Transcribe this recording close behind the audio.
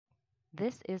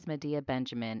This is Medea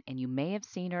Benjamin, and you may have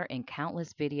seen her in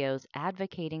countless videos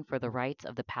advocating for the rights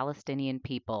of the Palestinian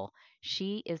people.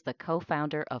 She is the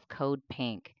co-founder of Code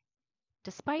Pink.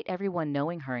 Despite everyone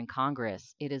knowing her in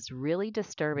Congress, it is really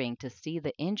disturbing to see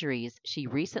the injuries she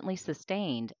recently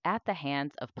sustained at the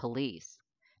hands of police.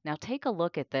 Now take a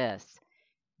look at this.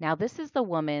 Now, this is the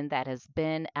woman that has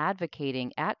been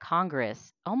advocating at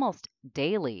Congress almost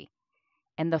daily.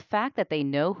 And the fact that they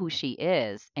know who she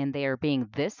is and they are being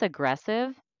this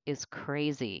aggressive is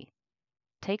crazy.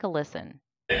 Take a listen.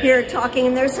 Here talking,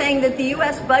 and they're saying that the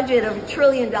U.S. budget of $1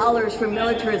 trillion for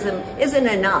militarism isn't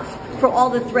enough for all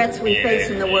the threats we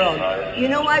face in the world. You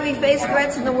know why we face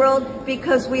threats in the world?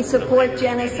 Because we support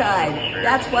genocide.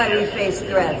 That's why we face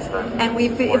threats. And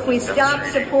if we stop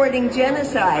supporting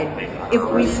genocide, if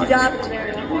we stopped,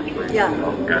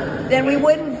 then we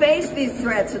wouldn't face these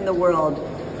threats in the world.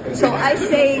 So I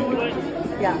say,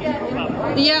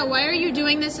 Yeah, why are you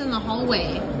doing this in the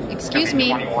hallway? Excuse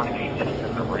me.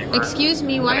 Excuse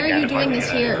me, why are you doing this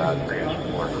here?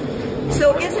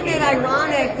 So isn't it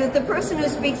ironic that the person who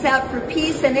speaks out for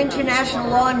peace and international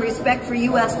law and respect for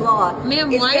U.S. law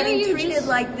is getting treated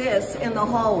like this in the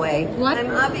hallway? What?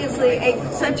 I'm obviously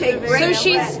such a great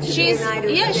threat to the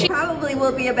United States. Probably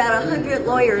will be about 100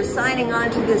 lawyers signing on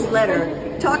to this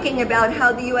letter talking about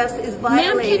how the U.S. is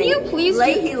violating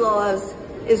Leahy laws,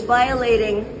 is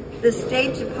violating the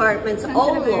State Department's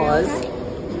old laws,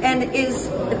 and is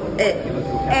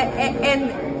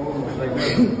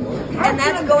and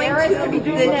that's going to the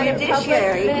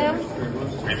judiciary.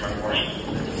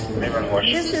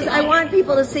 I want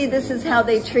people to see this is how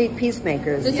they treat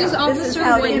peacemakers. This is Officer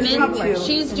Whitman.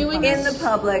 She's doing in the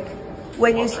public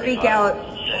when you speak out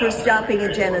for stopping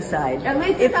a genocide.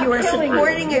 If you are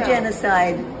supporting a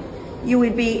genocide, you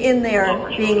would be in there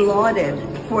being lauded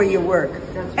for your work.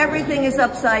 Everything is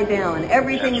upside down.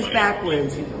 Everything is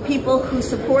backwards. People who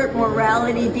support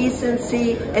morality,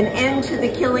 decency, an end to the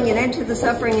killing, an end to the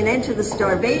suffering, an end to the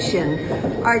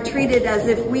starvation are treated as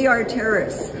if we are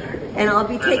terrorists. And I'll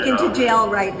be taken to jail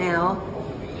right now.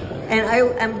 And I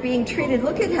am being treated,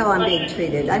 look at how I'm being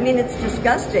treated. I mean, it's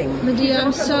disgusting. Medea,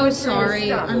 I'm so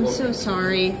sorry. I'm so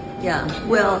sorry. Yeah,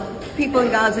 well, people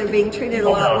in Gaza are being treated a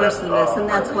lot worse than this, and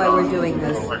that's why we're doing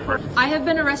this. I have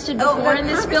been arrested before in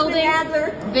this building.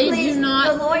 Adler, they please, do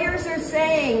not. The lawyers are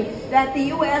saying that the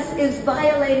U.S. is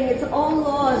violating its own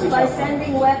laws by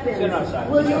sending weapons.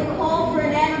 Will you call for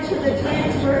an end to the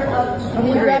transfer of...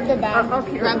 Grab the bag.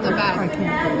 Grab the bag.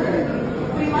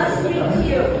 We must speak to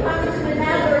you. Congressman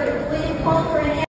Adler, will you call for an